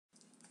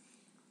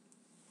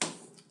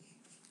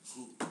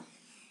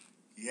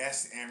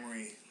Yes,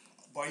 Emery.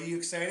 Are you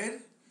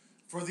excited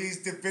for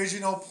these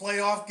divisional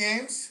playoff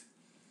games?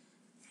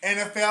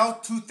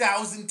 NFL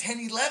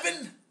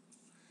 2010-11.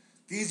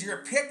 These are your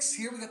picks.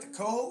 Here we got the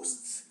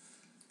co-hosts.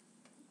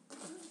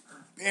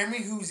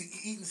 Emery, who's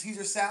eating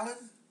Caesar salad.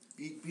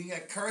 We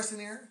got Carson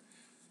here.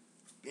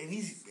 And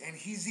he's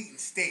eating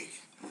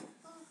steak.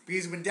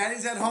 Because when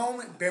Daddy's at home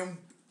and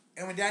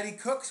when Daddy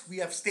cooks, we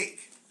have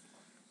steak.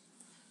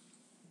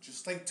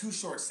 Just like Too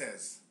Short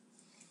says.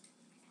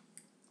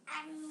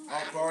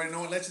 Oh, bro, you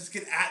know what? Let's just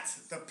get at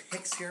the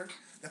picks here.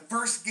 The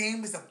first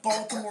game is the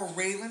Baltimore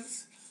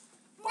Ravens.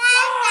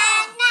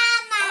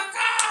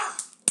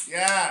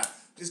 Yeah,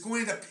 it's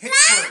going to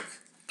Pittsburgh.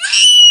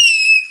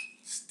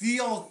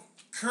 Steel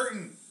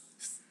Curtain.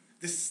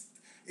 It's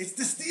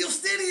the Steel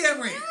City,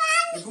 Emery.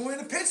 They're going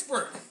to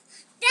Pittsburgh.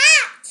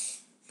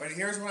 But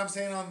here's what I'm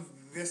saying on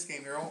this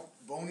game. You're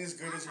only as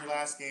good as your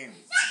last game.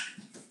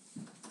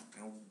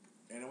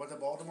 And what did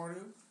Baltimore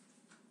do?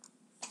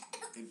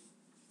 They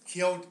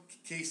killed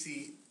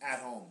KC at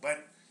home.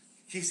 But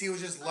KC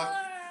was just lucky.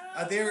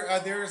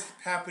 They're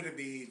happy to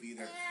be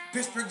there.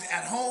 Pittsburgh's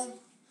at home.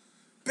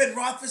 Ben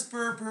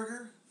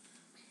Roethlisberger.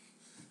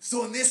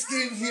 So in this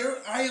game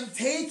here, I am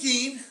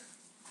taking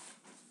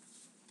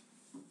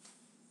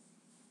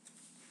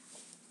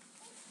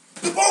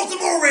the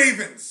Baltimore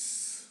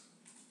Ravens.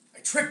 I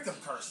tricked them,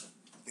 Carson.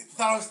 They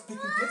thought I was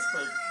picking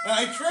Pittsburgh, and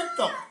I tricked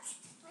them.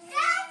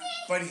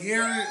 But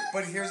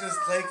here's this,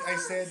 like I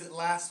said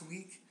last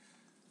week.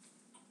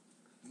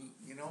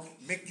 You know,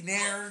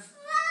 McNair.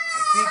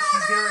 I think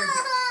he's there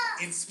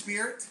in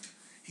spirit.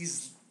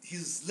 He's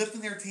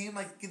lifting their team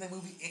like in the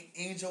movie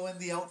Angel in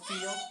the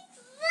Outfield.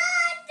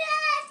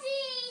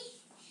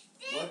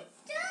 What?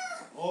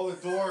 Oh,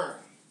 the door.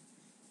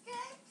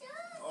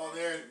 Oh,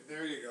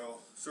 there you go.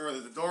 Sorry,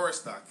 the door is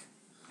stuck.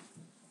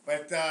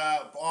 But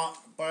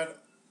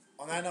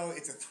on that note,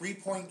 it's a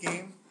 3-point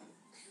game,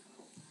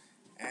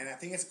 and I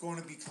think it's going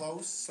to be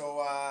close.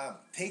 So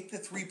take the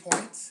 3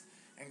 points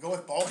and go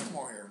with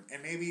Baltimore here,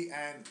 and maybe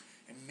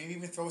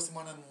even throw some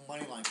on the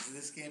money line because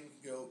this game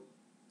can go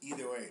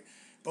either way.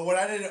 But what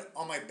I did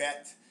on my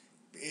bet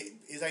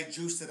is I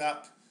juiced it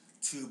up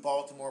to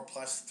Baltimore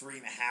plus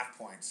 3.5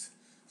 points.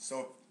 So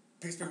if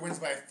Pittsburgh wins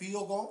by a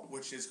field goal,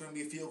 which is going to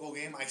be a field goal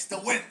game, I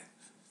still win.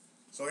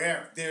 So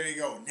yeah, there you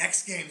go.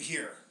 Next game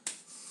here.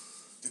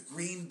 The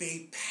Green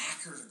Bay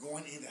Packers are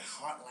going into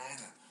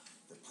Atlanta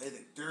to play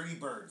the Dirty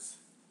Birds.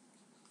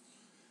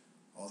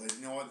 Oh,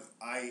 you know what?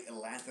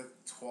 Atlanta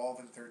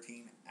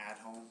 12-13 at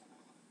home.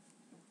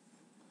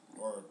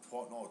 Or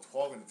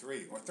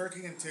 12-3 or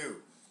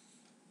 13-2.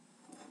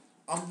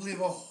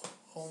 Unbelievable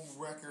home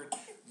record.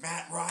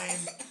 Matt Ryan.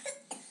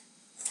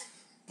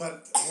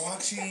 But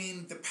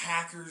watching the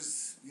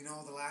Packers, you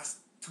know, the last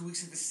 2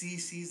 weeks of the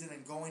season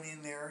and going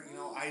in there, you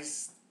know, I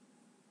just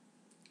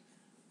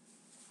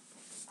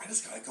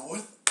gotta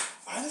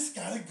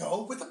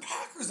go with the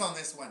Packers on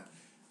this one.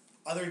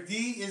 Other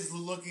D is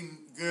looking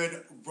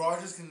good.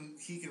 Rodgers can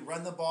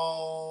run the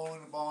ball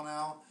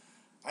now.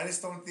 I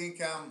just don't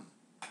think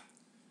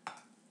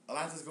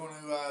Atlanta's going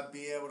to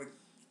be able to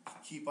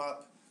keep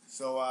up.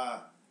 So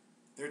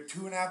they're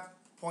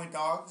 2.5-point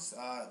dogs.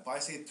 If I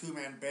say 2,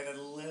 man, bet a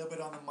little bit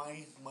on the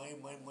money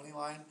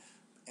line.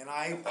 And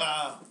I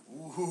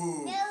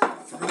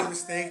threw the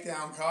steak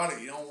down, caught it.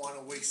 You don't want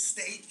to waste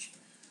steak.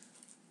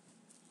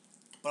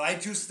 But I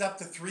juiced it up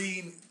to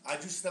 3. I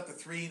juiced it up to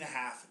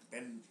 3.5,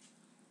 and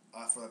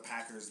for the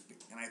Packers,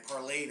 and I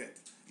parlayed it.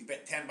 You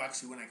bet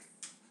 $10, you win like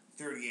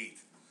 38.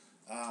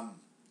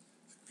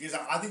 Because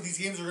I think these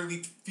games are going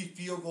to be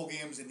field goal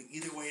games, and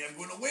either way, I'm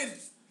going to win.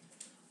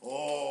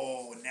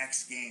 Oh,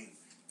 next game,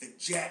 the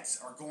Jets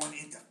are going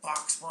into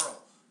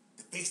Foxborough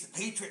to face the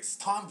Patriots.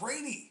 Tom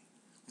Brady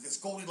with his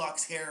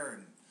Goldilocks hair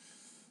and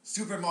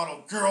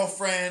supermodel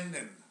girlfriend,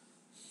 and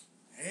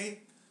hey,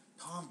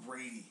 Tom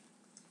Brady.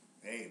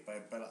 Hey,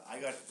 but I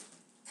got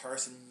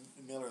Carson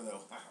Miller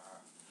though.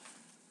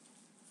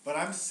 But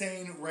I'm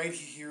saying right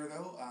here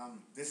though,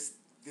 this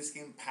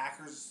game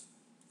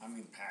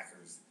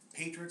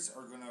Patriots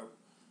are gonna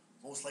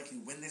most likely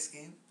win this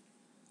game.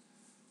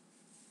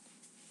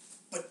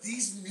 But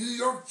these New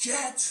York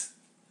Jets,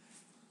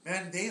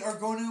 man, they are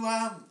going to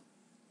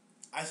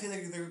I say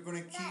they're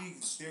going to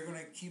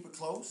keep it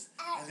close,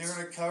 and they're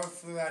going to cover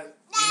for that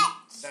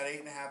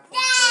 8.5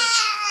 point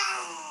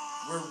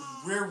spread.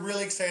 We're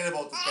really excited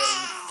about this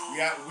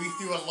bet. We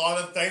threw a lot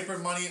of diaper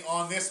money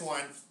on this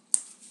one.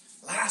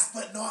 Last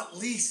but not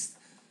least,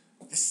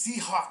 the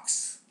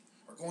Seahawks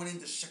are going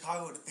into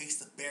Chicago to face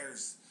the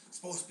Bears. It's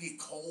supposed to be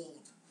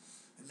cold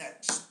in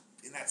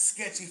that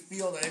sketchy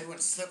field that everyone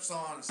slips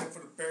on, except for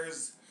the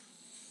Bears.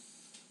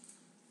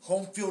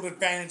 Home field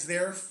advantage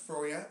there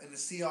for you, and the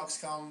Seahawks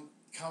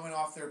coming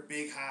off their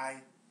big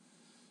high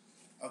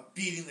of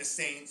beating the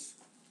Saints.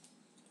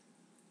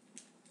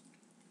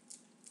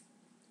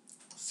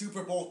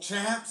 Super Bowl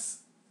champs.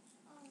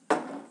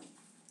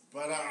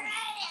 But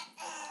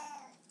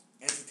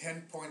it's a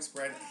 10-point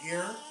spread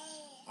here.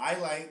 I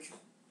like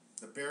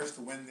the Bears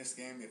to win this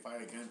game. If I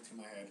had a gun to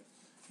my head,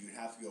 you'd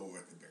have to go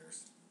with the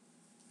Bears.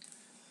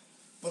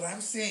 But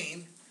I'm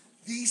saying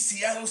these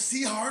Seattle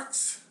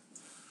Seahawks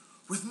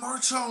with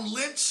Marshawn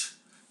Lynch,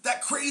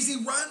 that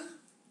crazy run.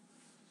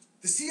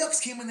 The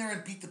Seahawks came in there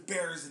and beat the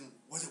Bears in,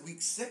 was it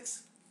week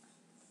 6?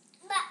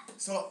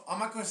 So I'm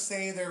not going to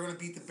say they're going to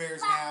beat the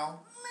Bears now,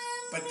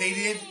 but they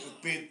did.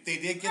 They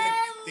did get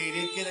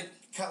a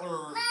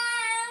Cutler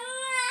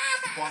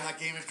on that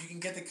game. If you can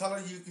get the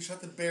color, you can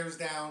shut the Bears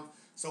down.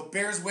 So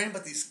Bears win,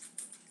 but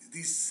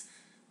these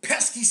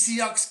pesky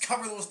Seahawks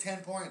cover those 10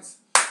 points.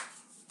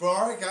 But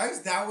all right,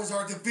 guys, that was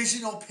our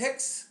divisional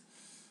picks.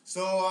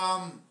 So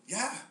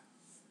yeah,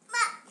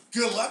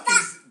 good luck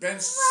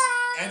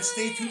and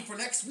stay tuned for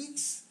next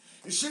week's.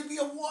 It should be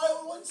a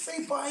wild one.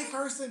 Say bye,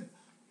 Carson.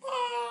 Bye.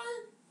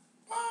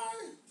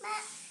 Bye.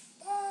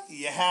 Bye.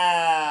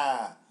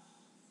 Yeah.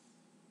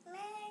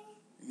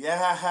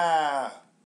 Yeah.